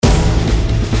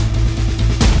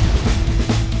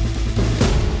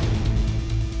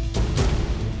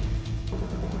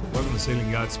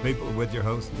God's people with your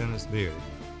host, Dennis Beard.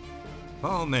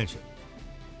 Paul mentioned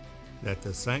that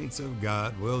the saints of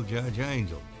God will judge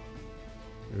angels.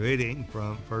 Reading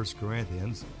from 1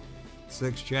 Corinthians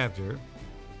 6th chapter,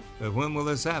 but when will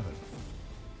this happen?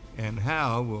 And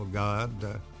how will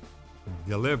God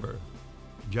deliver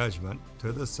judgment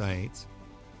to the saints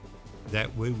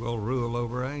that we will rule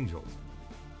over angels?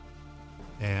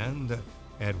 And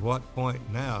at what point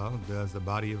now does the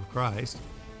body of Christ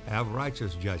have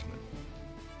righteous judgment?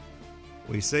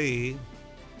 We see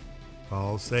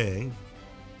Paul saying,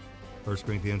 1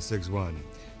 Corinthians 6:1,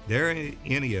 "Dare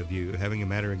any of you, having a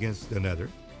matter against another,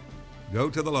 go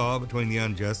to the law between the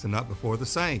unjust and not before the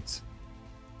saints?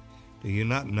 Do you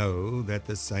not know that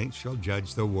the saints shall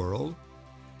judge the world?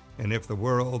 And if the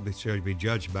world shall be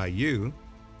judged by you,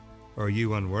 are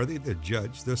you unworthy to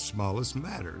judge the smallest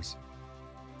matters?"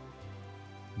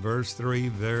 Verse 3,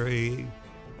 very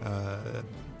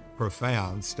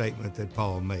profound statement that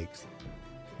Paul makes.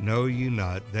 "Know you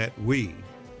not that we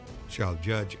shall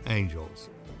judge angels?"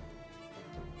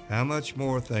 How much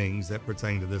more things that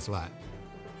pertain to this life?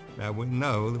 Now we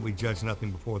know that we judge nothing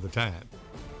before the time,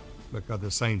 because the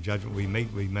same judgment we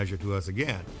meet, we measure to us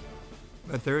again.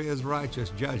 But there is righteous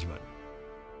judgment,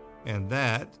 and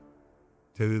that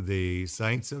to the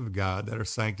saints of God that are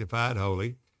sanctified,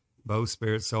 holy, both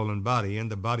spirit, soul, and body, in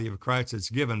the body of Christ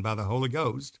is given by the Holy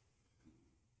Ghost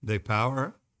the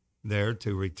power there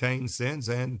to retain sins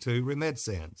and to remit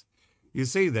sins. You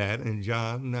see that in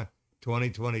John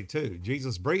 20:22.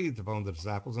 Jesus breathed upon the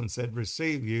disciples and said,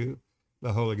 "Receive you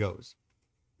the Holy Ghost.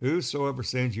 Whosoever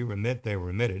sins you remit, they're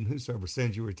remitted. And whosoever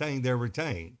sins you retain, they're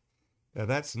retained." Now,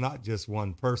 that's not just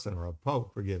one person or a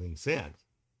pope forgiving sins.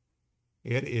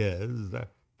 It is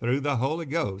through the Holy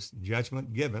Ghost,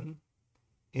 judgment given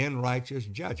in righteous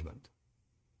judgment.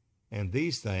 And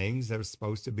these things are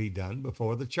supposed to be done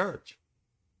before the church,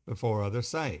 before other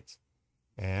saints.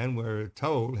 And we're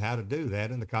told how to do that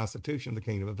in the Constitution of the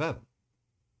Kingdom of Heaven.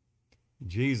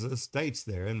 Jesus states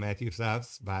there in Matthew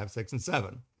 5, 6, and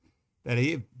 7, that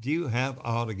if you have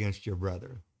aught against your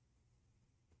brother,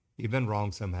 you've been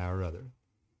wrong somehow or other,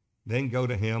 then go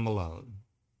to him alone.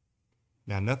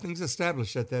 Now, nothing's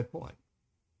established at that point.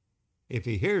 If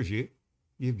he hears you,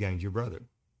 you've gained your brother.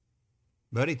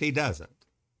 But if he doesn't,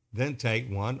 then take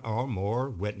one or more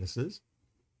witnesses,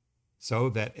 so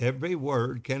that every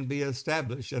word can be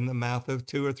established in the mouth of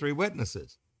 2 or 3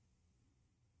 witnesses.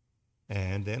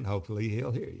 And then hopefully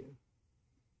he'll hear you.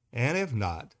 And if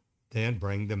not, then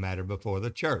bring the matter before the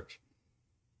church.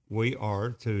 We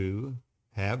are to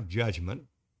have judgment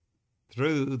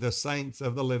through the saints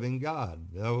of the living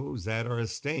God, those that are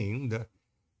esteemed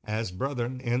as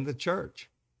brethren in the church,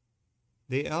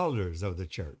 the elders of the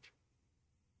church,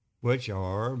 which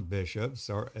are bishops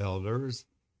or elders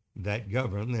that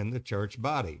govern in the church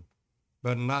body,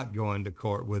 but not going to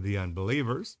court with the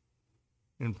unbelievers.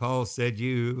 And Paul said,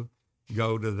 you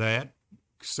go to that,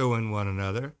 suing one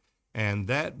another, and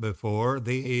that before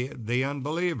the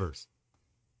unbelievers.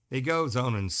 He goes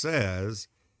on and says,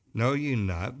 "Know you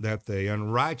not that the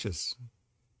unrighteous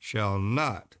shall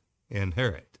not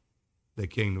inherit the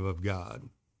kingdom of God?"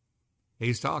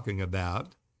 He's talking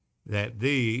about that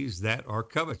these that are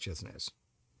covetousness.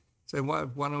 Say, why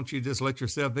don't you just let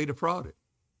yourself be defrauded?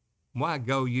 Why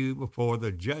go you before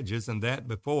the judges and that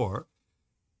before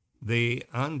the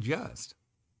unjust,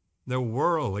 the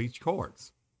worldly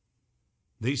courts?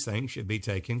 These things should be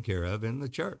taken care of in the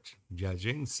church,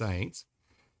 judging saints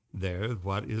there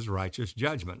what is righteous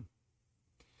judgment.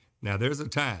 Now, there's a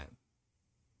time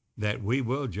that we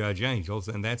will judge angels,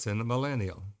 and that's in the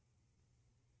millennial.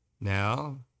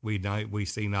 Now, we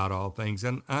see not all things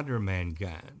under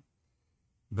mankind,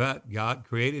 but God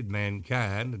created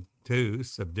mankind to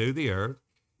subdue the earth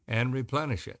and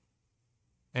replenish it,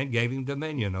 and gave him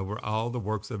dominion over all the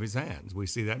works of his hands. We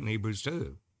see that in Hebrews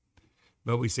 2.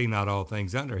 But we see not all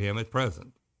things under him at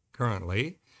present.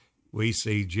 Currently, we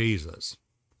see Jesus,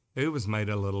 who was made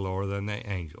a little lower than the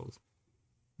angels,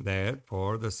 that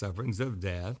for the sufferings of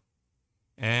death,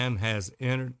 and has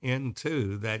entered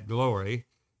into that glory,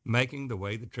 making the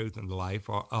way, the truth, and the life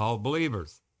for all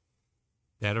believers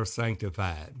that are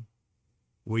sanctified.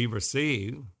 We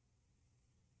receive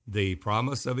the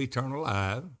promise of eternal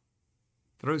life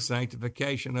through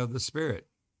sanctification of the Spirit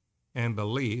and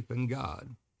belief in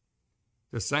God.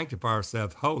 To sanctify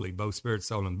ourselves wholly, both spirit,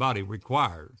 soul, and body,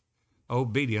 requires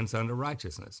obedience unto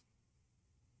righteousness.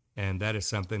 And that is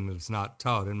something that's not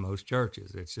taught in most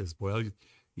churches. It's just, well,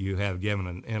 you have given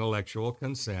an intellectual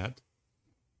consent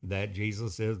that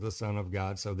Jesus is the Son of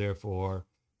God, so therefore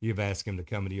you've asked him to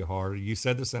come into your heart, or you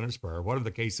said the sinner's prayer, whatever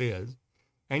the case is,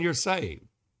 and you're saved.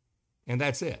 And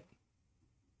that's it.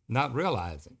 not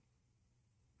realizing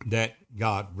that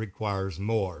God requires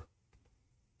more.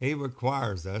 He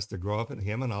requires us to grow up in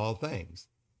him in all things.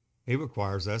 He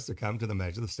requires us to come to the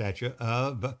measure of the stature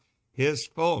of his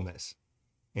fullness,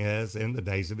 as in the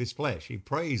days of his flesh. He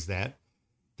prays that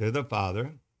to the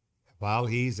Father while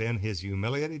he's in his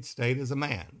humiliated state as a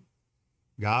man.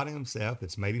 God himself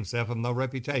that's made himself of no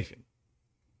reputation,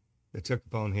 that took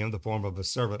upon him the form of a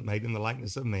servant made in the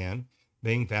likeness of men,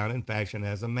 being found in fashion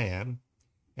as a man.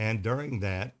 And during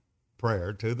that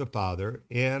prayer to the Father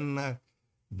in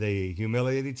the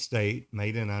humiliated state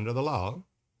made in under the law,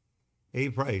 he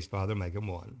prays, Father, make them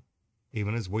one,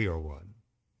 even as we are one.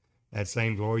 That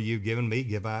same glory you've given me,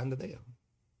 give I unto them.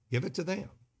 Give it to them,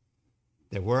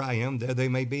 that where I am, there they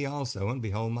may be also, and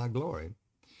behold my glory.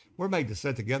 We're made to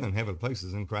sit together in heavenly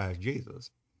places in Christ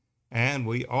Jesus, and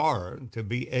we are to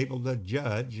be able to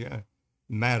judge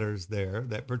matters there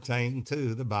that pertain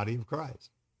to the body of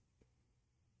Christ,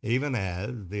 even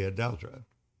as the adulterer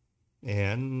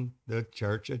in the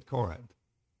church at Corinth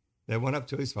that went up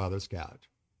to his father's couch.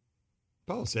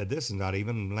 Paul said, this is not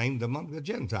even named among the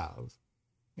Gentiles,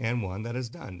 and one that has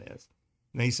done this.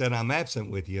 And he said, I'm absent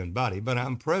with you in body, but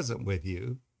I'm present with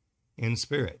you in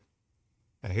spirit.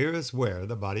 Now here is where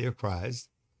the body of Christ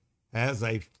has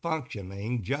a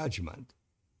functioning judgment,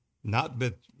 not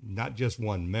just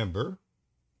one member,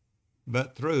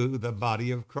 but through the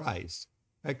body of Christ,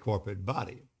 a corporate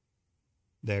body.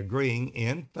 They're agreeing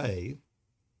in faith,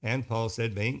 and Paul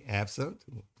said, being absent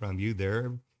from you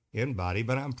there in body,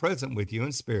 but I'm present with you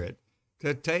in spirit,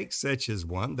 to take such as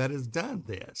one that has done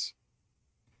this,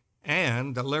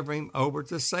 and deliver him over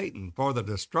to Satan for the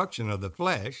destruction of the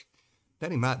flesh,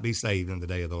 that he might be saved in the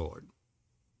day of the Lord.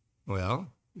 Well,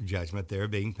 judgment there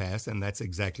being passed, and that's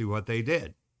exactly what they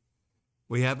did.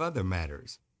 We have other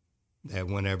matters that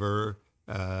whenever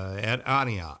at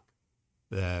Antioch,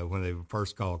 when they were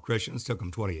first called Christians, took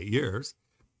them 28 years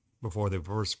before they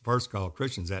first called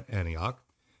Christians at Antioch,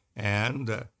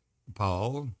 and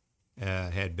Paul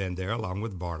had been there along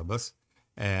with Barnabas,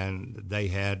 and they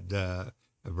had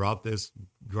brought this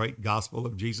great gospel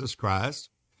of Jesus Christ.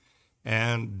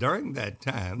 And during that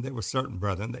time, there were certain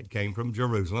brethren that came from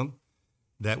Jerusalem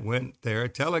that went there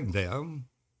telling them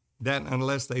that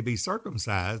unless they be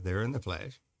circumcised there in the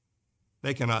flesh,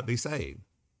 they cannot be saved.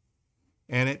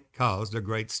 And it caused a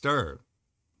great stir.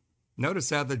 Notice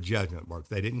how the judgment works.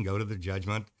 They didn't go to the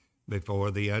judgment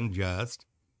before the unjust.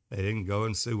 They didn't go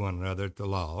and sue one another at the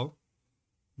law.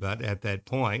 But at that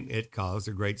point, it caused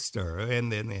a great stir.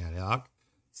 And then Antioch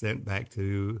sent back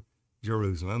to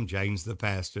Jerusalem, James the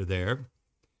pastor there.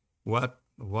 What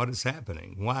is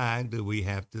happening? Why do we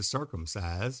have to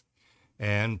circumcise?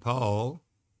 And Paul,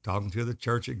 talking to the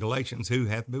church at Galatians, who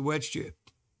hath bewitched you?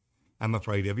 I'm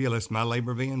afraid of you, lest my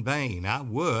labor be in vain. I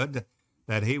would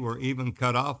that he were even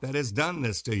cut off that has done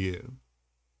this to you.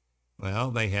 Well,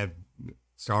 they had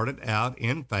started out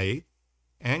in faith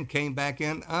and came back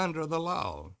in under the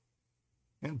law.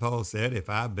 And Paul said, if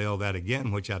I build that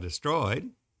again, which I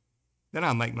destroyed, then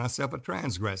I'll make myself a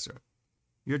transgressor.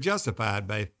 You're justified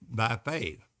by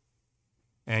faith,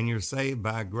 and you're saved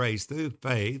by grace through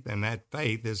faith, and that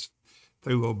faith is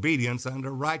through obedience unto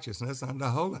righteousness, unto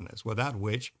holiness, without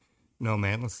which no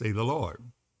man will see the Lord.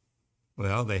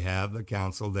 Well, they have the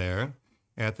council there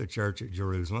at the church at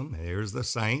Jerusalem. Here's the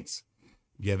saints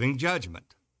giving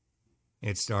judgment.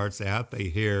 It starts out, they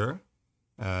hear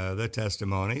the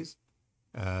testimonies.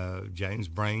 James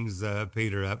brings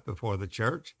Peter up before the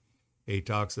church. He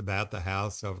talks about the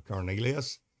house of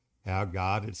Cornelius, how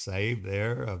God had saved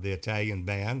there of the Italian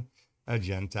band, a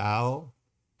Gentile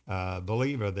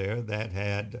believer there that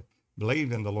had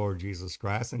believed in the Lord Jesus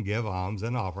Christ and give alms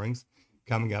and offerings,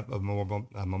 coming up a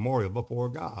memorial before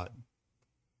God.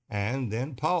 And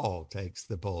then Paul takes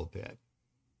the pulpit,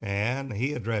 and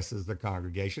he addresses the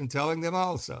congregation, telling them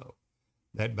also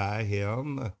that by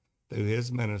him, through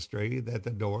his ministry, that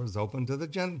the door is open to the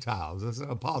Gentiles as an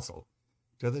apostle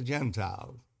to the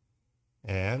Gentiles.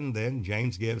 And then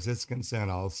James gives his consent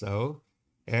also,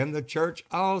 and the church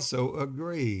also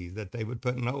agrees that they would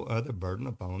put no other burden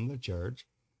upon the church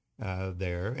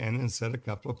there, and then sent a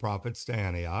couple of prophets to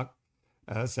Antioch,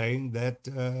 saying that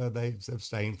they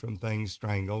abstained from things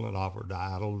strangled and offered to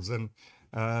idols, and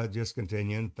just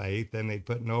continue in faith, and they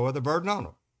put no other burden on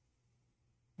them.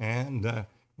 And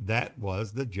that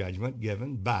was the judgment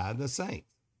given by the saints.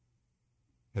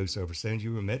 Whosoever sins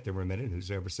you remit, they're remitted.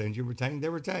 Whosoever sins you retain,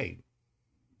 they're retained.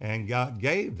 And God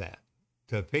gave that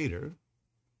to Peter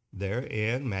there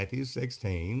in Matthew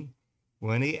 16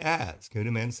 when he asked, who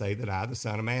do men say that I, the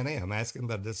Son of Man, am? Asking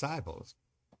the disciples.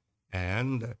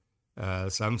 And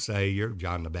some say you're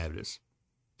John the Baptist.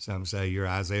 Some say you're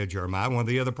Isaiah, Jeremiah, one of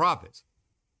the other prophets.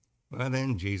 Well,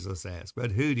 then Jesus asked,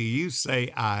 but who do you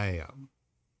say I am?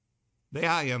 The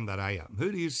I am that I am.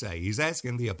 Who do you say? He's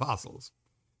asking the apostles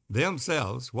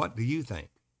themselves, what do you think?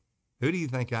 Who do you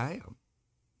think I am?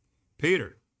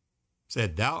 Peter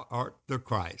said, thou art the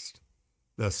Christ,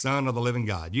 the Son of the living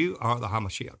God. You are the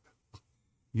Hamashiach.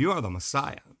 You are the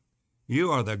Messiah. You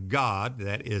are the God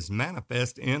that is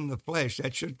manifest in the flesh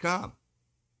that should come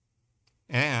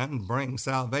and bring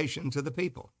salvation to the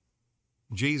people.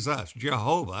 Jesus,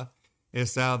 Jehovah, is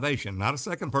salvation, not a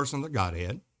second person of the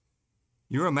Godhead.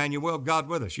 You're Emmanuel, God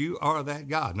with us. You are that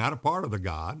God, not a part of the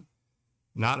God,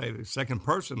 not a second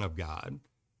person of God,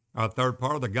 or a third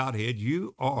part of the Godhead.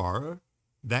 You are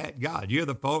that God. You're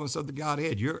the fullness of the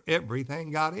Godhead. You're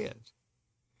everything God is.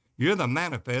 You're the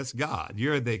manifest God.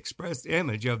 You're the expressed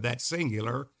image of that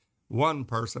singular one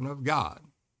person of God.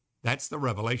 That's the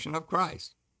revelation of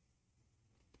Christ.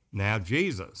 Now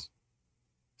Jesus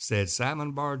said,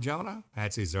 Simon Bar-Jonah,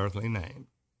 that's his earthly name,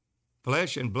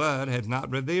 flesh and blood has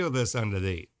not revealed this unto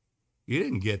thee. You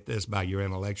didn't get this by your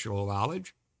intellectual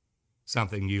knowledge,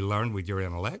 something you learned with your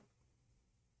intellect,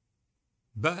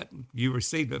 but you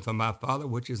received it from my Father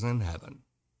which is in heaven.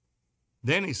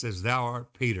 Then he says, thou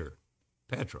art Peter,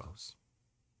 Petros,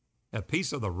 a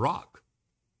piece of the rock.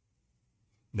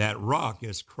 That rock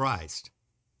is Christ.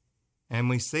 And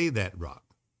we see that rock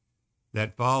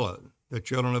that followed the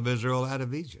children of Israel out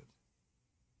of Egypt.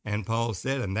 And Paul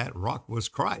said, and that rock was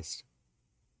Christ.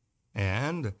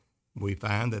 And we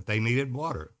find that they needed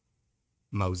water.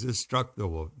 Moses struck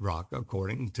the rock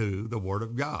according to the word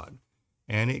of God,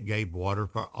 and it gave water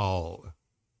for all.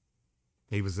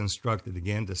 He was instructed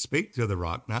again to speak to the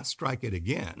rock, not strike it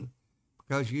again,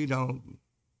 because you don't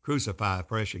crucify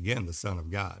afresh again the Son of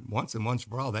God. Once and once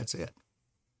for all, that's it.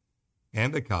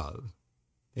 And because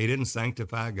he didn't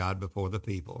sanctify God before the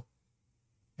people,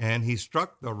 and he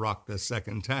struck the rock the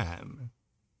second time,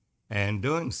 and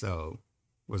doing so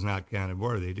was not counted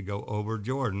worthy to go over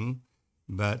Jordan,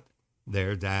 but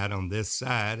there died on this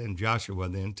side, and Joshua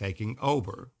then taking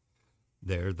over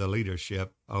there the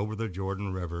leadership over the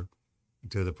Jordan River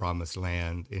to the promised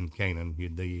land in Canaan,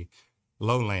 the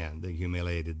lowland, the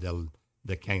humiliated,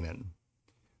 the Canaan.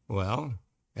 Well,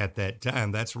 at that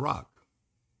time, that's rock.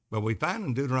 But we find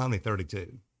in Deuteronomy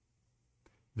 32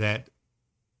 that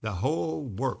the whole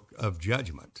work of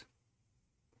judgment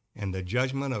and the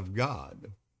judgment of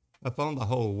God upon the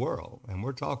whole world, and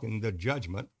we're talking the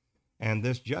judgment, and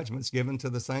this judgment's given to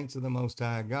the saints of the Most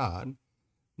High God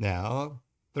now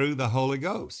through the Holy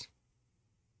Ghost.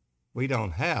 We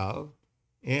don't have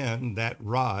in that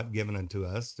rod given unto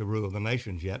us to rule the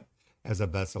nations yet, as a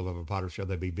vessel of a potter shall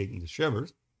they be beaten to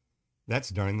shivers. That's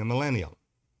during the millennium.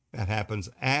 That happens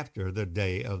after the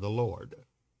day of the Lord,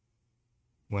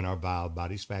 when our vile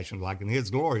bodies fashioned like in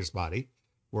his glorious body,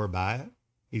 whereby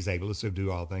he's able to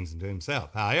subdue all things unto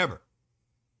himself. However,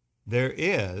 there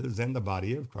is in the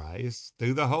body of Christ,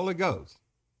 through the Holy Ghost,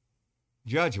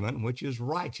 judgment which is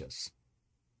righteous,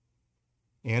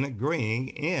 in agreeing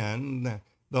in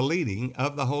the leading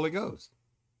of the Holy Ghost.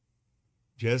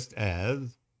 Just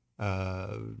as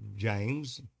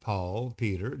James, Paul,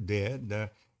 Peter did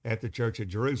at the church of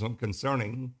Jerusalem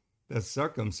concerning the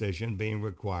circumcision being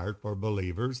required for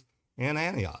believers in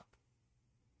Antioch.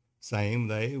 Same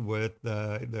they with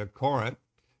the Corinth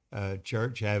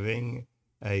church having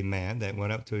a man that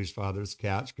went up to his father's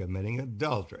couch committing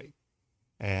adultery.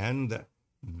 And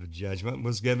the judgment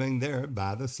was given there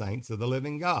by the saints of the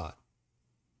living God.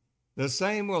 The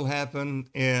same will happen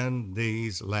in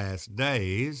these last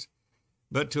days,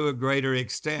 but to a greater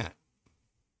extent.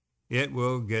 It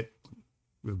will get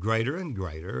greater and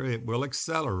greater. It will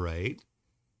accelerate.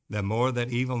 The more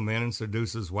that evil men and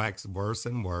seducers wax worse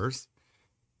and worse,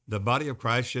 the body of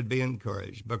Christ should be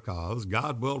encouraged, because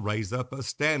God will raise up a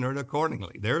standard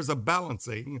accordingly. There's a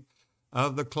balancing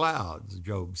of the clouds,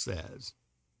 Job says.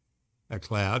 A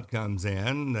cloud comes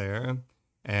in there,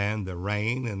 and the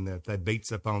rain and that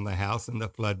beats upon the house, and the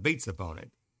flood beats upon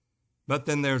it. But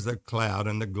then there's a cloud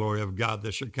and the glory of God,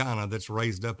 the Shekinah, that's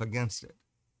raised up against it.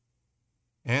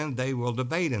 And they will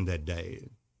debate in that day.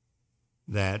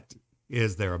 That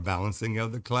is there a balancing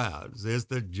of the clouds? Is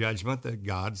the judgment that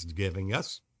God's giving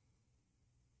us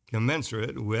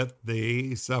commensurate with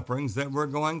the sufferings that we're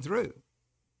going through?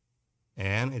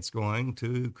 And it's going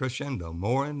to crescendo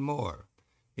more and more.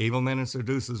 Evil men and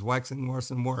seducers waxing worse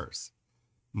and worse.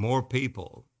 More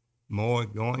people, more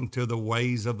going to the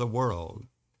ways of the world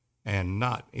and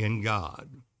not in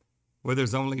God, where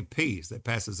there's only peace that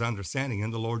passes understanding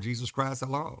in the Lord Jesus Christ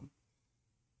alone.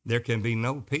 There can be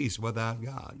no peace without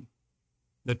God,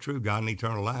 the true God and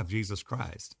eternal life, Jesus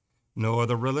Christ. No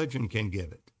other religion can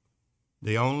give it.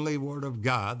 The only word of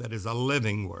God that is a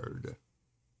living word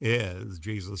is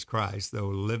Jesus Christ, the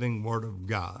living word of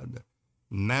God,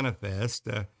 manifest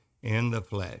in the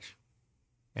flesh.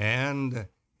 And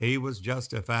he was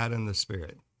justified in the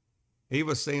Spirit. He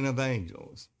was seen of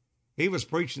angels. He was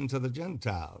preaching to the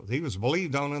Gentiles. He was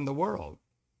believed on in the world.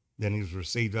 Then he was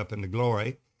received up into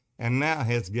glory, and now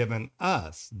has given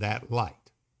us that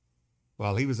light.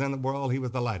 While he was in the world, he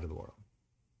was the light of the world.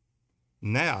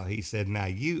 Now, he said, now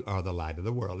you are the light of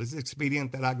the world. It's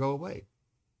expedient that I go away.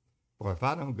 For if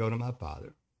I don't go to my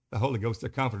Father, the Holy Ghost, the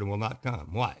Comforter, will not come.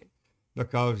 Why?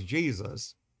 Because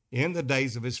Jesus, in the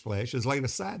days of his flesh, has laid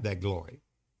aside that glory.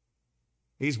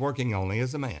 He's working only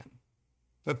as a man,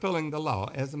 fulfilling the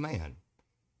law as a man.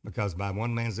 Because by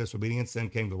one man's disobedience, sin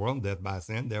came to the world, and death by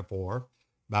sin. Therefore,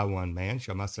 by one man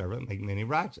shall my servant make many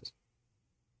righteous.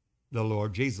 The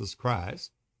Lord Jesus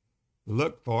Christ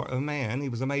looked for a man. He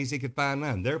was amazed he could find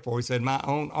none. Therefore, he said, my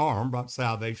own arm brought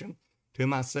salvation to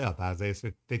myself. Isaiah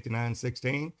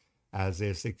 59:16,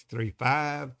 Isaiah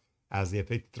 63:5, Isaiah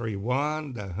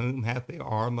 53:1, to whom hath the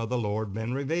arm of the Lord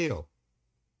been revealed?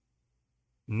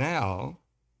 Now,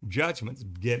 judgment's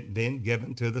been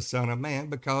given to the Son of Man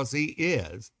because he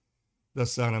is the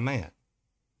Son of Man.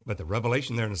 But the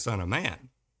revelation there in the Son of Man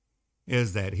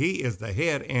is that he is the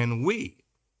head and we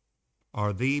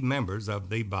are the members of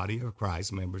the body of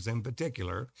Christ, members in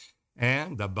particular,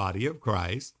 and the body of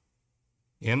Christ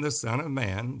in the Son of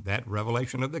Man, that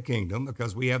revelation of the kingdom,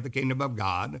 because we have the kingdom of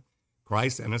God,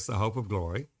 Christ in us, the hope of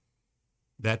glory,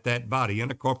 that body, in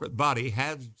a corporate body,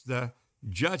 has the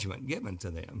judgment given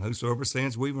to them. Whosoever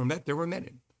sins we remit, they're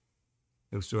remitted.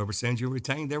 Whosoever sins you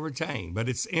retain, they're retained. But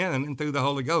it's in and through the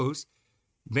Holy Ghost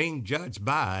being judged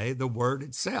by the Word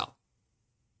itself,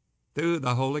 through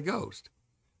the Holy Ghost.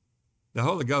 The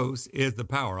Holy Ghost is the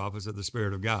power office of the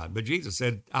Spirit of God. But Jesus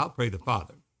said, I'll pray the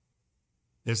Father.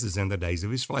 This is in the days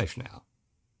of his flesh now.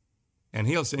 And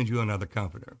he'll send you another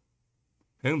comforter,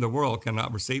 whom the world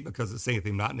cannot receive because it seeth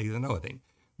him not, neither knoweth him.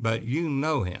 But you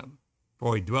know him,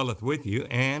 for he dwelleth with you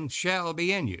and shall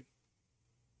be in you.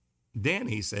 Then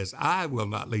he says, I will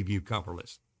not leave you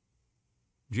comfortless.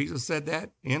 Jesus said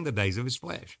that in the days of his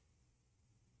flesh.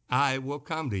 I will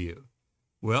come to you.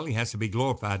 Well, he has to be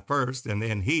glorified first, and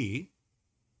then he,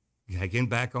 taken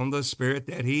back on the Spirit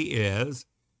that he is,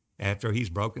 after he's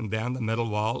broken down the middle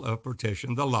wall of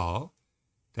partition, the law,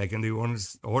 taking the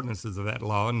ordinances of that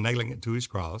law and nailing it to his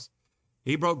cross,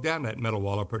 he broke down that middle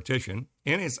wall of partition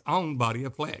in his own body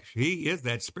of flesh. He is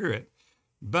that Spirit,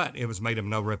 but it was made of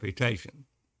no reputation.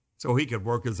 So he could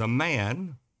work as a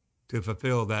man to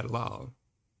fulfill that law,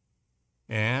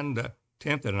 and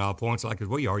tempted in all points like as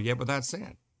we are, yet without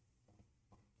sin.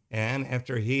 And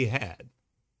after he had,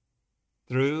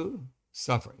 through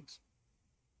sufferings,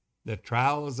 the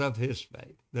trials of his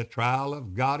faith, the trial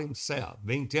of God himself,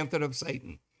 being tempted of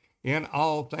Satan in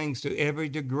all things to every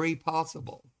degree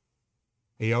possible,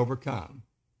 he overcome.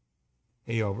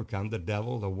 He overcome the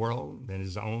devil, the world, and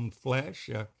his own flesh.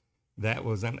 That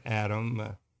was in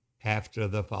Adam after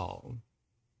the fall.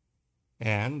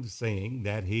 And seeing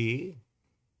that he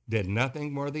did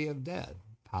nothing worthy of death,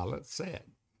 Pilate said,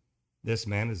 this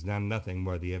man has done nothing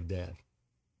worthy of death.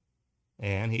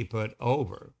 And he put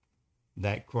over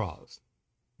that cross,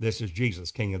 this is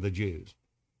Jesus, King of the Jews.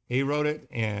 He wrote it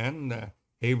in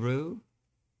Hebrew,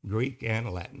 Greek,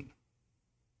 and Latin.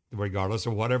 Regardless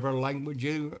of whatever language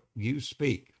you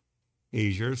speak,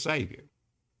 he's your Savior.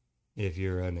 If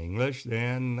you're in English,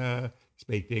 then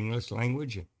speak the English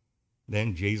language,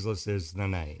 then Jesus is the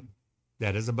name.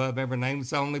 That is above every name.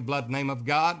 It's the only blood name of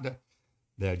God,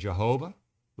 the Jehovah,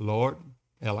 Lord,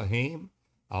 Elohim,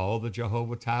 all the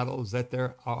Jehovah titles that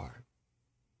there are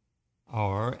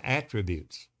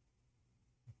attributes.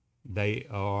 They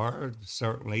are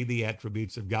certainly the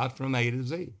attributes of God from A to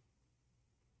Z.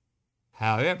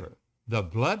 However, the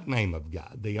blood name of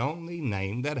God, the only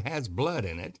name that has blood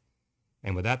in it,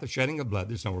 and without the shedding of blood,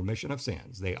 there's no remission of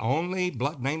sins. The only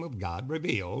blood name of God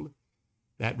revealed,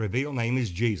 that revealed name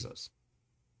is Jesus.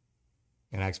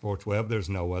 In Acts 4:12, there's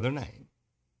no other name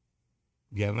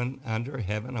given under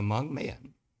heaven among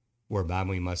men whereby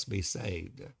we must be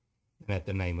saved. And at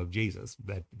the name of Jesus,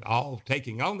 that all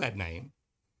taking on that name,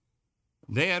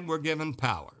 then we're given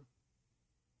power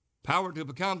to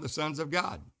become the sons of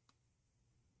God.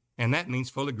 And that means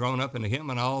fully grown up into him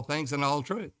in all things and all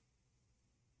truth.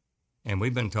 And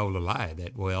we've been told a lie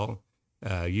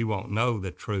that, you won't know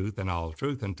the truth and all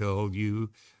truth until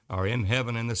you are in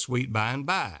heaven in the sweet by and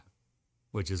by,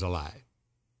 which is a lie.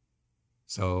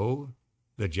 So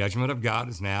the judgment of God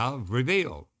is now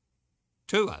revealed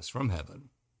to us from heaven.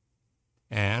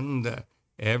 And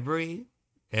every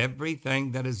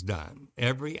Everything that is done,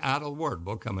 every idle word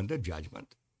will come into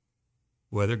judgment,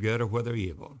 whether good or whether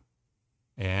evil.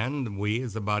 And we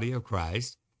as the body of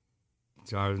Christ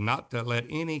are not to let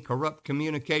any corrupt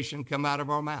communication come out of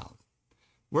our mouth.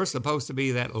 We're supposed to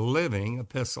be that living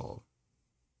epistle,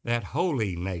 that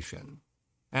holy nation,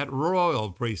 that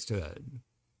royal priesthood,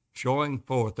 showing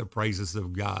forth the praises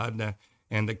of God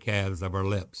and the calves of our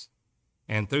lips.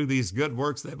 And through these good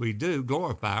works that we do,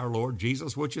 glorify our Lord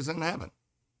Jesus, which is in heaven.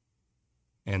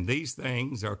 And these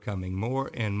things are coming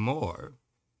more and more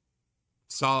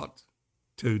sought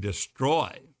to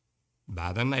destroy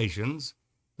by the nations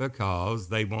because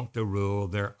they want to rule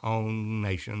their own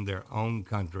nation, their own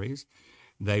countries.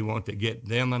 They want to get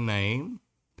them a name,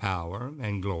 power,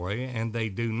 and glory, and they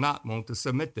do not want to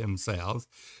submit themselves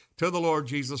to the Lord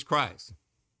Jesus Christ.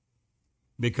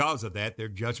 Because of that, their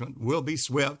judgment will be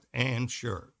swift and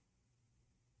sure,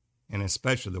 and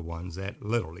especially the ones that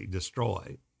literally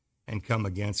destroy and come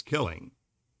against killing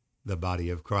the body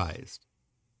of Christ.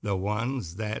 The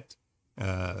ones that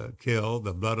kill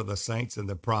the blood of the saints and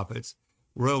the prophets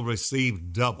will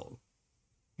receive double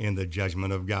in the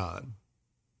judgment of God.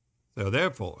 So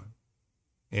therefore,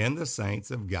 in the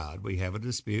saints of God, we have a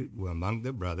dispute among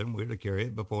the brethren. We're to carry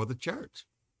it before the church,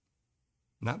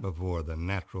 not before the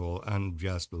natural,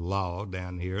 unjust law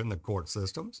down here in the court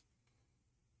systems,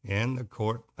 in the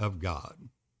court of God.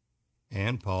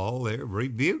 And Paul there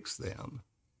rebukes them,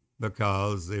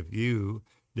 because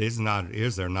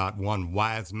is there not one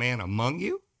wise man among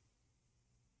you?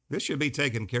 This should be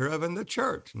taken care of in the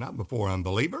church, not before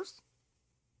unbelievers.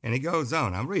 And he goes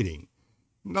on, I'm reading.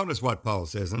 Notice what Paul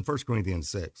says in 1 Corinthians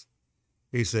 6.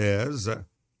 He says,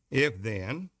 if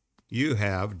then you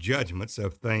have judgments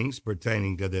of things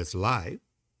pertaining to this life,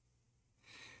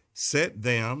 set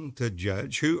them to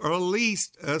judge who are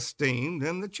least esteemed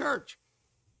in the church.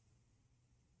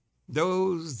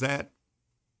 Those that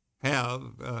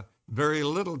have very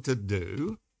little to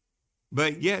do,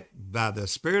 but yet by the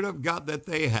Spirit of God that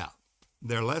they have,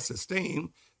 they're less esteemed,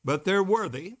 but they're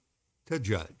worthy to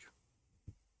judge,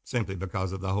 simply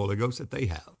because of the Holy Ghost that they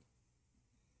have.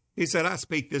 He said, I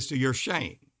speak this to your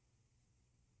shame.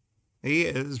 He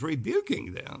is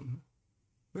rebuking them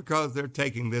because they're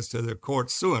taking this to their court,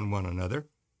 suing one another,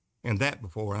 and that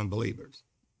before unbelievers.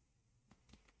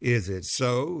 Is it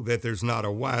so that there's not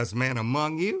a wise man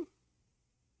among you?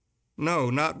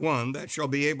 No, not one that shall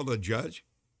be able to judge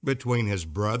between his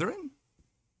brethren.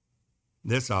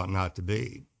 This ought not to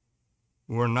be.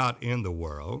 We're not in the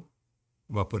world.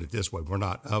 Well, put it this way, we're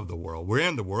not of the world. We're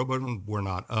in the world, but we're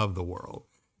not of the world.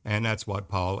 And that's what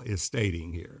Paul is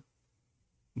stating here.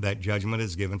 That judgment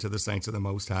is given to the saints of the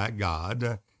Most High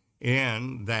God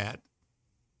in that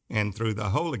and through the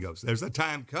Holy Ghost. There's a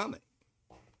time coming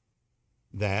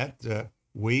that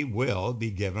we will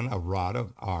be given a rod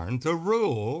of iron to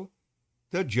rule,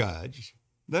 to judge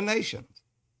the nations.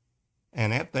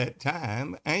 And at that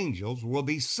time, angels will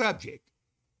be subject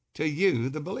to you,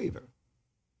 the believer.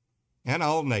 And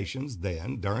all nations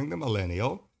then, during the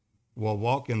millennial, will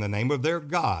walk in the name of their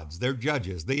gods, their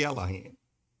judges, the Elohim.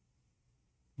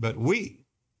 But we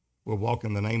will walk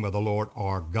in the name of the Lord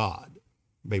our God,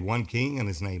 be one king and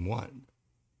his name one.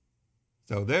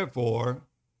 So therefore,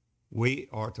 we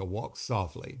are to walk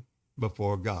softly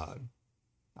before God,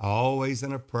 always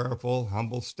in a prayerful,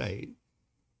 humble state,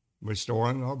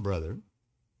 restoring our brother,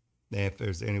 if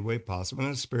there's any way possible,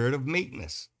 in a spirit of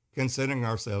meekness, considering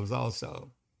ourselves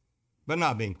also, but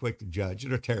not being quick to judge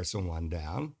or tear someone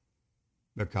down,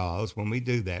 because when we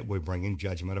do that, we're bringing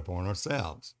judgment upon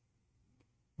ourselves.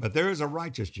 But there is a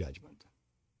righteous judgment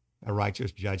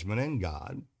in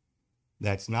God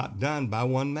that's not done by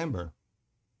one member.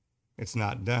 It's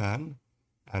not done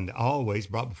and always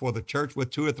brought before the church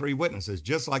with 2 or 3 witnesses,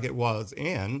 just like it was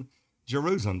in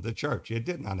Jerusalem, the church. It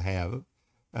did not have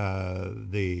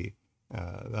the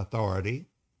authority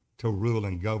to rule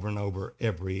and govern over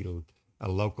every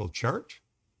local church.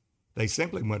 They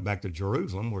simply went back to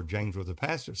Jerusalem, where James was a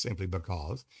pastor, simply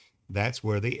because that's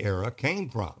where the error came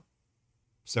from.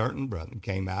 Certain brethren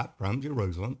came out from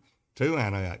Jerusalem to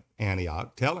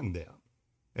Antioch, telling them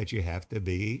that you have to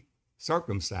be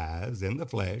circumcised in the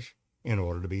flesh in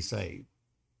order to be saved,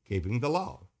 keeping the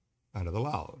law, under the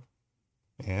law.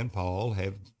 And Paul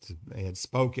had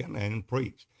spoken and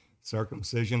preached,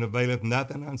 circumcision availeth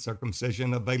nothing,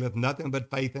 uncircumcision availeth nothing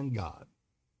but faith in God.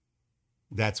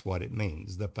 That's what it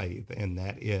means, the faith, and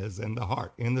that is in the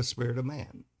heart, in the spirit of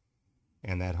man.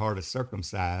 And that heart is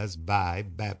circumcised by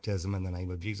baptism in the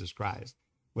name of Jesus Christ,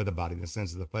 with the body and the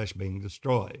sins of the flesh being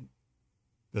destroyed,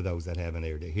 to those that have an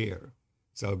ear to hear.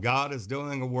 So God is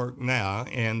doing a work now,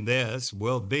 and this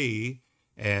will be,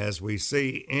 as we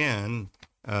see in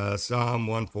Psalm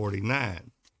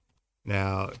 149.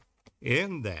 Now,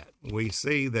 in that, we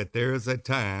see that there is a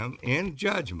time in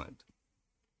judgment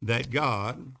that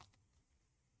God,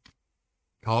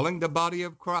 calling the body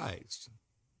of Christ,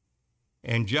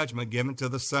 and judgment given to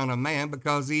the Son of Man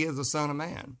because he is the Son of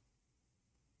Man.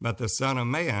 But the Son of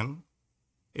Man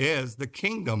is the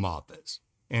kingdom office,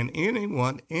 and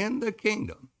anyone in the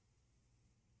kingdom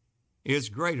is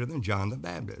greater than John the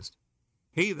Baptist.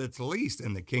 He that's least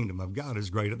in the kingdom of God is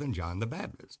greater than John the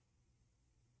Baptist.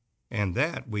 And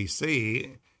that we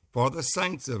see for the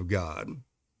saints of God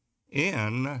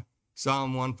in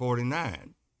Psalm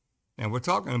 149. And we're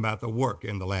talking about the work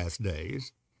in the last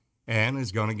days, and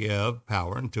is going to give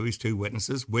power unto his two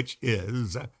witnesses, which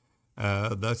is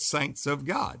the saints of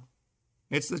God.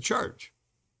 It's the church.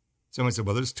 Somebody said,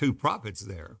 well, there's two prophets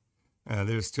there.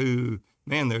 There's two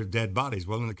men, they're dead bodies.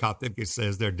 Well, in the Coptic, it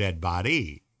says they're dead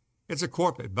body. It's a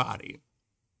corporate body.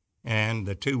 And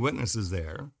the two witnesses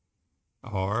there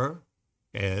are,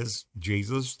 as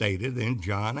Jesus stated in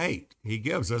John 8. He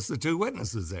gives us the two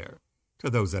witnesses there to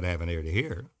those that have an ear to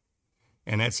hear.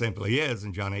 And that simply is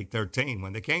in John 8:13,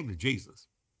 when they came to Jesus.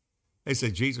 They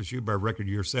said, Jesus, you bear record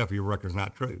of yourself. Your record's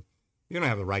not true. You don't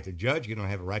have the right to judge. You don't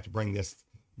have the right to bring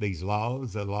these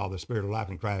laws, the law of the Spirit of life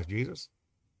in Christ Jesus.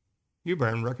 You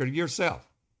bear record of yourself.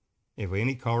 If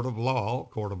any court of law,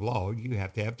 you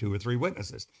have to have two or three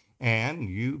witnesses. And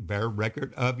you bear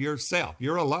record of yourself.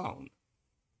 You're alone.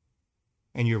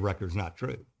 And your record's not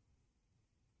true.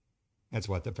 That's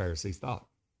what the Pharisees thought.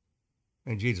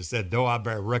 And Jesus said, though I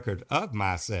bear record of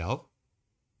myself,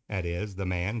 that is, the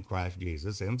man, Christ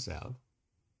Jesus himself,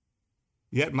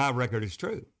 yet my record is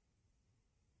true,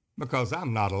 because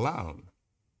I'm not alone.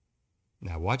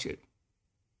 Now watch it.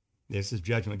 This is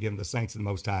judgment given to the saints of the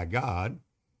Most High God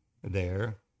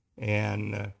there,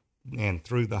 and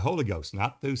through the Holy Ghost,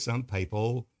 not through some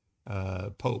papal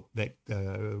pope that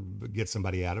gets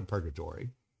somebody out of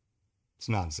purgatory. It's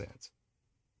nonsense.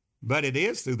 But it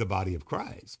is through the body of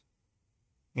Christ.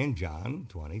 In John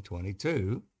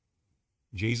 20:22,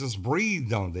 Jesus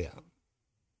breathed on them,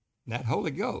 that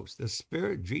Holy Ghost, the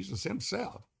Spirit, Jesus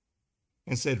himself,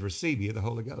 and said, receive ye the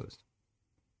Holy Ghost.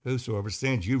 Whosoever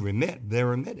sins you remit, they're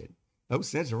remitted. Those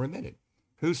sins are remitted.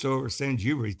 Whosoever sins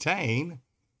you retain,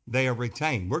 they are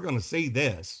retained. We're going to see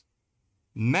this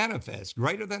manifest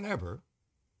greater than ever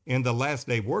in the last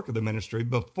day work of the ministry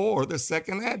before the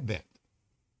second advent.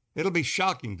 It'll be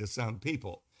shocking to some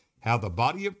people how the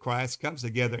body of Christ comes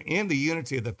together in the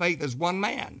unity of the faith as one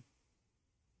man,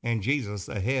 and Jesus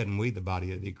the head, and we the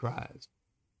body of the Christ.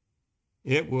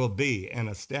 It will be an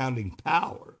astounding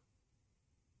power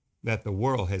that the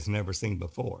world has never seen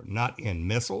before, not in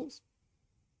missiles,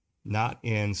 not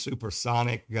in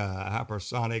supersonic,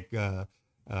 hypersonic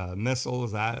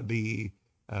missiles,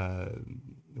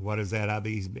 what is that?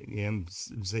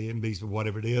 IBM,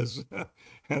 whatever it is,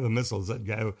 the missiles that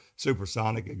go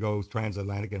supersonic, it goes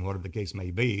transatlantic, and whatever the case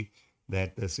may be,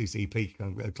 that the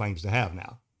CCP claims to have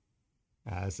now.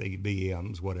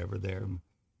 ICBMs, whatever they're,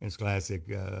 it's classic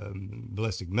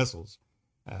ballistic missiles.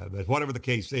 But whatever the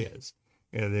case is,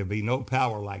 there'll be no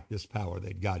power like this power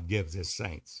that God gives his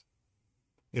saints.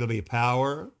 It'll be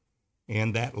power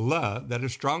in that love that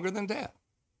is stronger than death.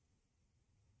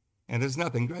 And there's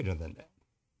nothing greater than that.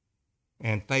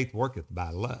 And faith worketh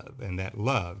by love, and that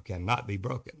love cannot be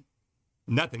broken.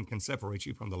 Nothing can separate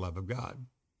you from the love of God.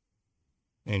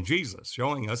 And Jesus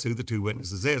showing us who the two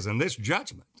witnesses is, and this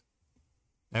judgment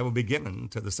that will be given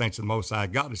to the saints of the Most High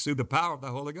God is through the power of the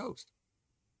Holy Ghost,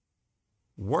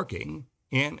 working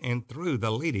in and through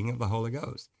the leading of the Holy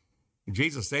Ghost.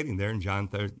 Jesus stating there in John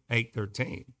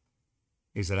 8:13,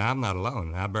 he said, I'm not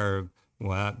alone.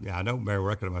 I don't bear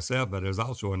record of myself, but there's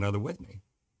also another with me.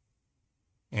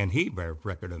 And he bears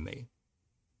record of me.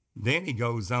 Then he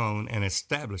goes on and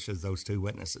establishes those two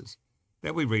witnesses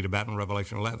that we read about in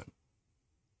Revelation 11.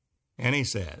 And he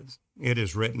says, it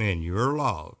is written in your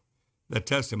law, the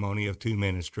testimony of two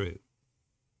men is true.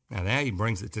 Now he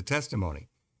brings it to testimony.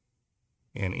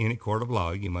 In any court of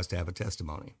law, you must have a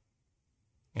testimony.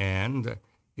 And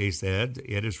he said,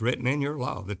 it is written in your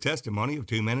law, the testimony of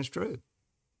two men is true.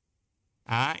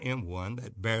 I am one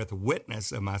that beareth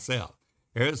witness of myself.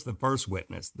 Here's the first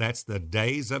witness. That's the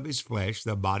days of his flesh,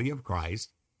 the body of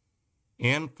Christ,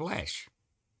 in flesh.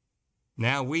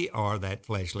 Now we are that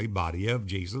fleshly body of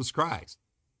Jesus Christ.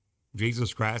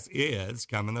 Jesus Christ is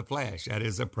come in the flesh. That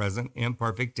is a present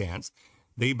imperfect tense.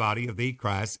 The body of the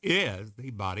Christ is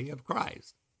the body of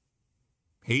Christ.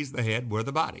 He's the head, we're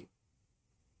the body.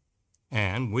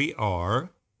 And we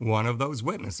are one of those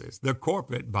witnesses, the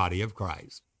corporate body of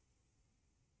Christ.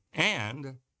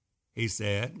 And he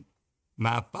said,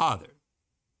 my Father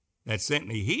that sent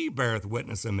me, he beareth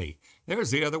witness of me.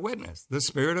 There's the other witness, the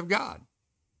Spirit of God.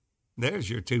 There's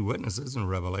your two witnesses in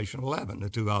Revelation 11, the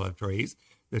two olive trees,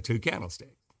 the two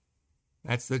candlesticks.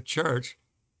 That's the church,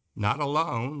 not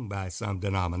alone by some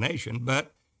denomination,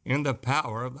 but in the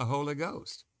power of the Holy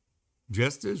Ghost.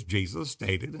 Just as Jesus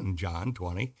stated in John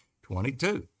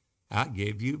 20:22, I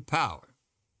give you power.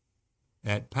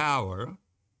 That power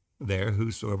there,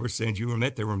 whosoever sins you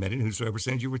remit, they're remitted. Whosoever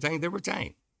sins you retain, they're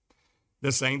retained.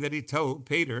 The same that he told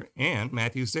Peter in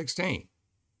Matthew 16.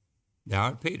 Thou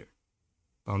art Peter.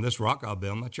 On this rock I'll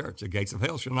build my church. The gates of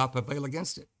hell shall not prevail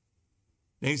against it.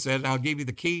 Then he said, I'll give you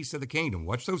the keys to the kingdom.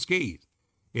 What's those keys?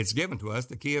 It's given to us,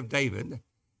 the key of David,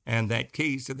 and that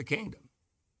keys to the kingdom.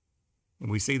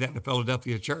 And we see that in the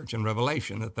Philadelphia church in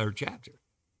Revelation, the 3rd chapter.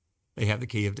 They have the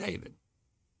key of David.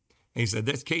 He said,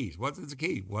 this keys. What is the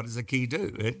key? What does the key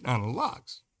do? It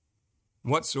unlocks.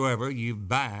 Whatsoever you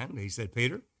bind, he said,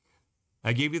 Peter,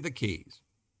 I give you the keys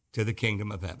to the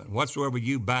kingdom of heaven. Whatsoever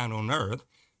you bind on earth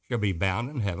shall be bound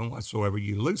in heaven. Whatsoever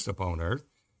you loose upon earth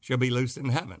shall be loosed in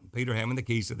heaven. Peter having the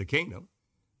keys to the kingdom.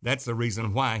 That's the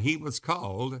reason why he was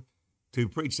called to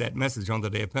preach that message on the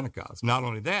day of Pentecost. Not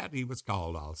only that, he was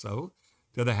called also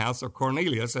to the house of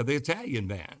Cornelius of the Italian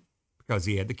band, because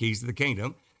he had the keys to the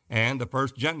kingdom, and the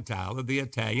first Gentile of the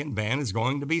Italian band is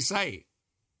going to be saved.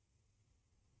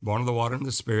 Born of the water and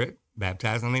the Spirit,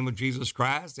 baptized in the name of Jesus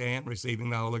Christ, and receiving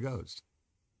the Holy Ghost.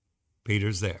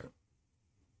 Peter's there.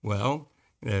 Well,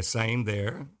 the same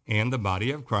there in the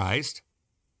body of Christ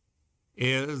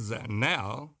is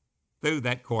now through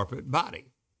that corporate body.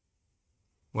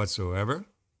 Whatsoever,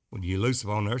 when you loose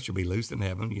upon earth shall be loosed in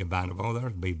heaven, you bind upon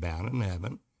earth be bound in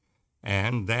heaven.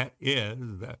 And that is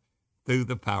through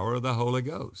the power of the Holy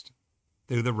Ghost,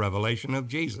 through the revelation of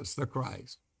Jesus, the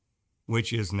Christ,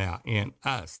 which is now in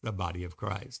us, the body of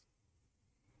Christ.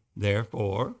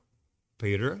 Therefore,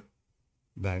 Peter,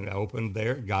 being opened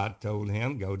there, God told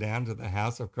him, go down to the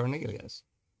house of Cornelius.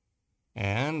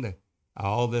 And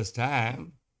all this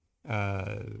time,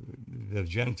 the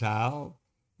Gentile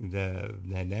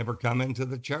had never come into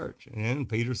the church. And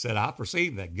Peter said, I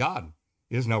perceive that God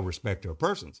is no respecter of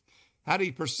persons. How do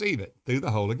you perceive it? Through the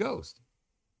Holy Ghost.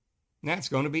 And that's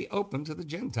going to be open to the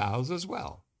Gentiles as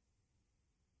well.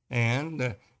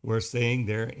 And we're seeing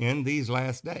there in these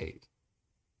last days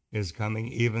is coming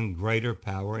even greater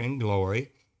power and glory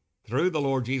through the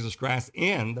Lord Jesus Christ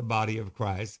in the body of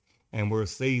Christ. And we'll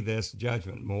see this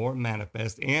judgment more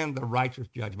manifest in the righteous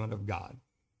judgment of God,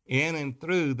 in and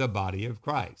through the body of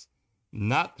Christ,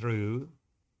 not through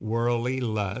worldly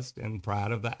lust and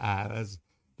pride of the eyes,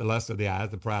 the lust of the eyes,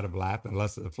 the pride of life, and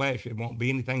lust of the flesh. It won't be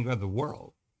anything of the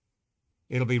world.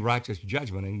 It'll be righteous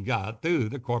judgment in God through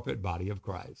the corporate body of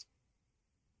Christ.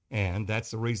 And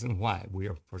that's the reason why we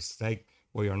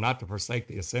are not to forsake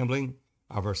the assembling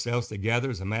of ourselves together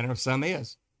as a manner of some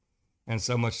is. And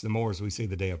so much the more as we see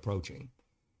the day approaching.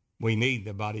 We need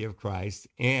the body of Christ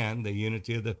and the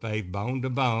unity of the faith, bone to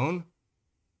bone,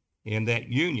 in that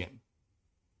union,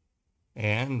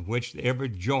 and which every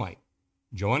joint,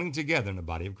 joining together in the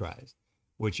body of Christ,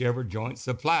 whichever joint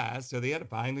supplies to the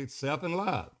edifying itself in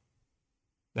love.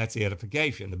 That's the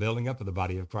edification, the building up of the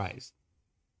body of Christ.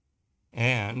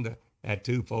 And that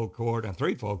twofold cord and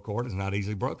threefold cord is not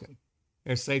easily broken.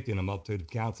 There's safety in a multitude of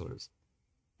counselors.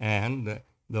 And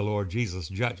the Lord Jesus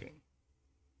judging.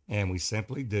 And we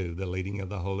simply do the leading of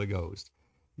the Holy Ghost.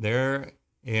 There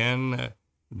in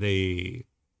the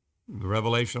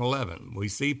Revelation 11, we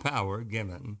see power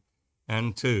given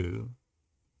unto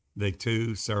the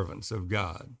two servants of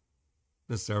God.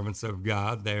 The servants of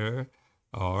God there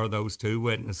are those two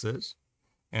witnesses.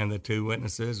 And the two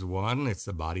witnesses, one, it's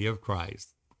the body of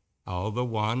Christ. All the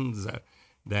ones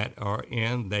that are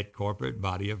in that corporate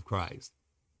body of Christ.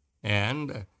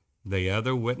 And the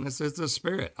other witness is the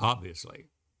Spirit, obviously,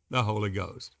 the Holy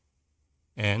Ghost.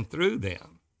 And through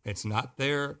them, it's not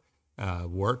their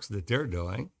works that they're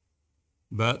doing,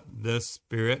 but the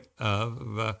Spirit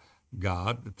of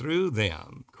God through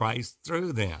them, Christ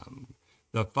through them,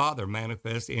 the Father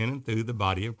manifest in and through the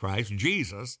body of Christ,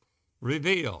 Jesus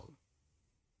revealed.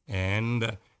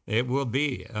 And it will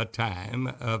be a time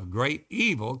of great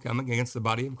evil coming against the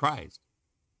body of Christ.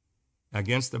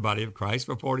 Against the body of Christ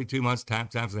for 42 months,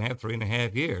 times and a half,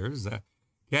 3.5 years,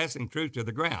 casting truth to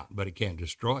the ground, but it can't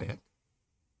destroy it.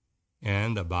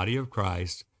 And the body of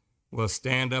Christ will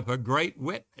stand up a great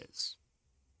witness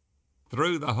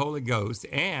through the Holy Ghost,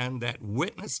 and that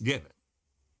witness given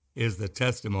is the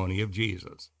testimony of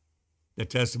Jesus. The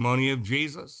testimony of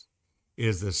Jesus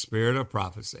is the spirit of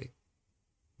prophecy,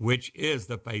 which is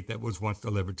the faith that was once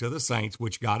delivered to the saints,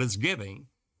 which God is giving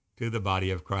to the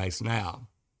body of Christ now.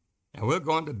 And we'll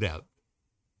go into depth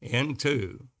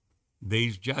into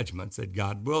these judgments that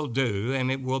God will do,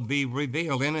 and it will be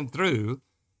revealed in and through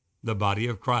the body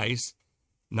of Christ,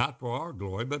 not for our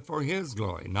glory, but for his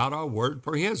glory, not our word,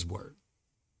 for his word,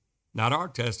 not our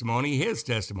testimony, his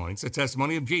testimony. It's the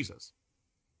testimony of Jesus.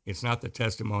 It's not the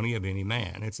testimony of any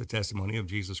man. It's the testimony of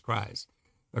Jesus Christ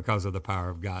because of the power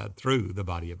of God through the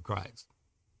body of Christ.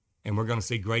 And we're going to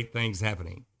see great things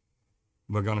happening.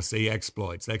 We're going to see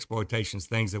exploitations,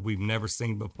 things that we've never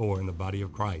seen before in the body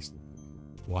of Christ.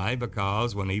 Why?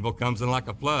 Because when evil comes in like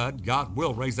a flood, God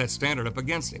will raise that standard up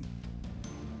against him.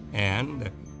 And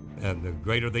the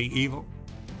greater the evil,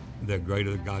 the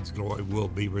greater God's glory will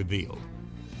be revealed.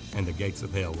 And the gates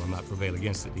of hell will not prevail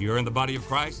against it. You're in the body of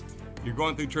Christ. You're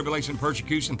going through tribulation and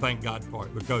persecution. Thank God for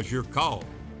it, because you're called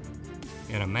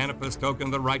in a manifest token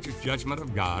of the righteous judgment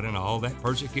of God and all that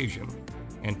persecution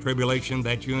and tribulation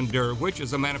that you endure, which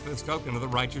is a manifest token of the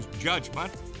righteous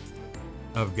judgment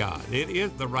of God. It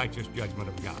is the righteous judgment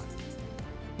of God.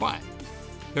 Why?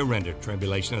 To render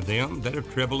tribulation of them that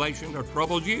have tribulation or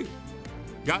troubled you.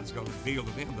 God's going to deal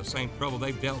to them the same trouble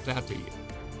they've dealt out to you.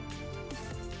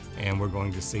 And we're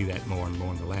going to see that more and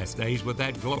more in the last days with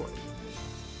that glory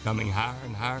coming higher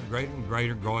and higher, greater and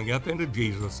greater, growing up into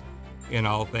Jesus in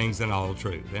all things and all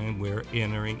truth. And we're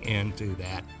entering into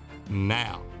that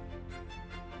now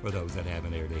for those that have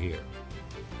an ear to hear.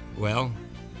 Well,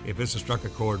 if this has struck a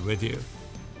chord with you,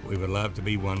 we would love to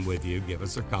be one with you. Give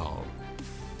us a call.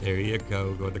 The area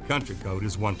code or the country code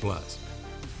is 1+.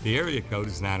 The area code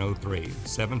is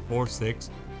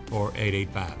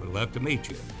 903-746-4885. We'd love to meet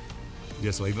you.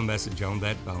 Just leave a message on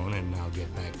that phone and I'll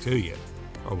get back to you.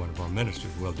 Or one of our ministers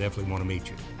will definitely want to meet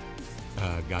you.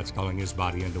 God's calling his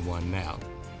body into one now.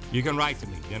 You can write to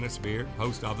me, Dennis Beard,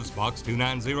 Post Office Box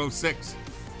 2906,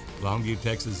 Longview,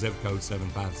 Texas, zip code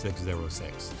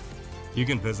 75606. You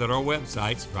can visit our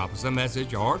websites, drop us a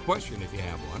message or a question if you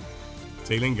have one,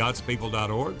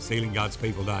 sealinggodspeople.org,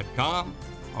 sealinggodspeople.com,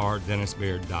 or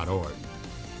dennisbeard.org.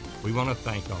 We want to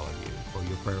thank all of you for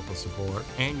your prayerful support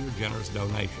and your generous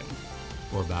donation,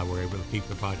 whereby we're able to keep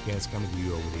the podcast coming to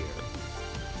you over the air.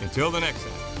 Until the next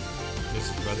time, this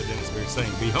is Brother Dennis Beard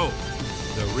saying, behold,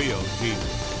 the real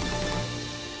Jesus.